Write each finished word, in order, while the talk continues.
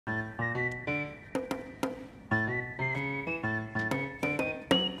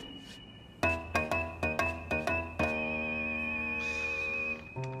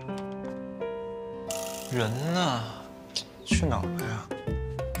人呢？去哪儿了呀？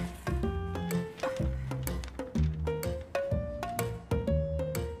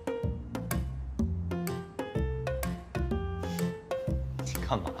你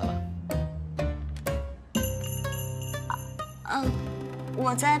干嘛呢？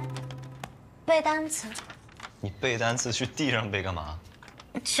我在背单词。你背单词去地上背干嘛？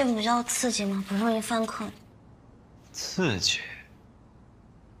这不叫刺激吗？不容易犯困。刺激。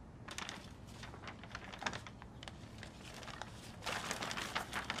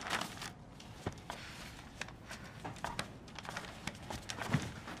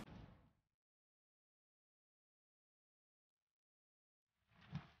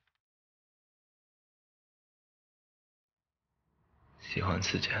 喜欢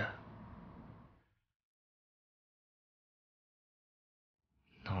刺激，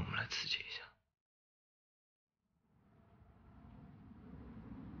那我们来刺激一下。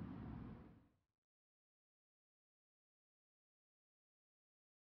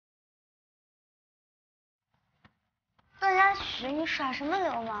段嘉许，你耍什么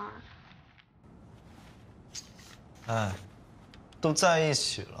流氓啊？哎，都在一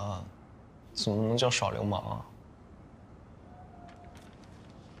起了，怎么能叫耍流氓啊？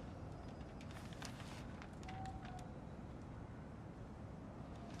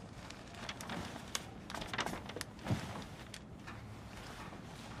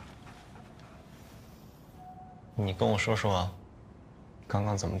 你跟我说说，刚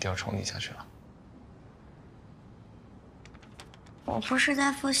刚怎么掉床底下去了？我不是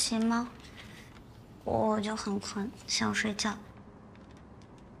在复习吗？我就很困，想睡觉。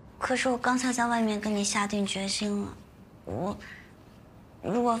可是我刚才在外面跟你下定决心了，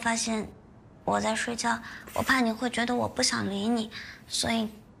如果发现我在睡觉，我怕你会觉得我不想理你，所以。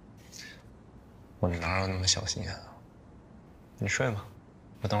我哪有那么小心眼啊？你睡吧，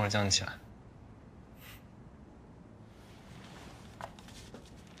我等会儿叫你起来。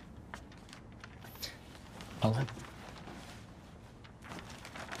 好了，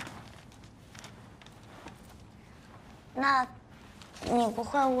那你不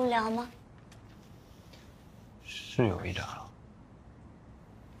会无聊吗？是有一点了。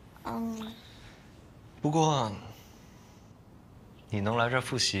不过你能来这儿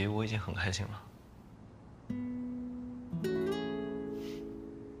复习，我已经很开心了。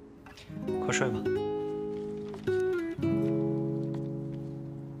快睡吧。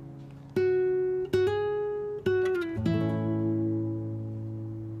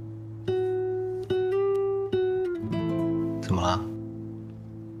 怎么了，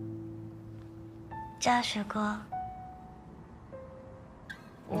嘉许哥？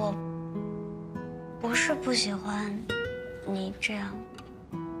我不是不喜欢你这样，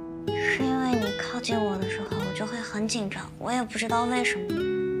是因为你靠近我的时候，我就会很紧张，我也不知道为什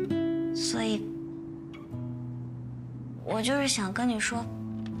么，所以，我就是想跟你说，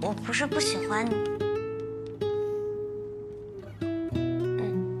我不是不喜欢你。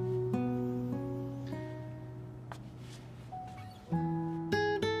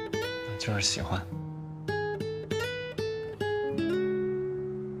 就是喜欢。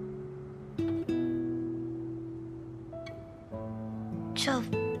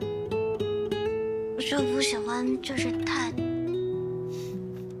就不喜欢，就是太……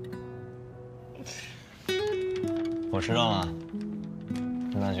我知道了，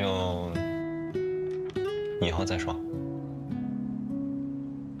那就以后再说。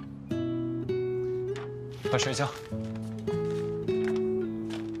快睡觉。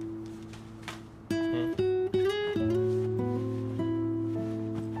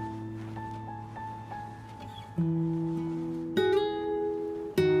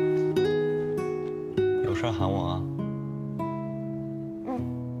 有事喊我啊。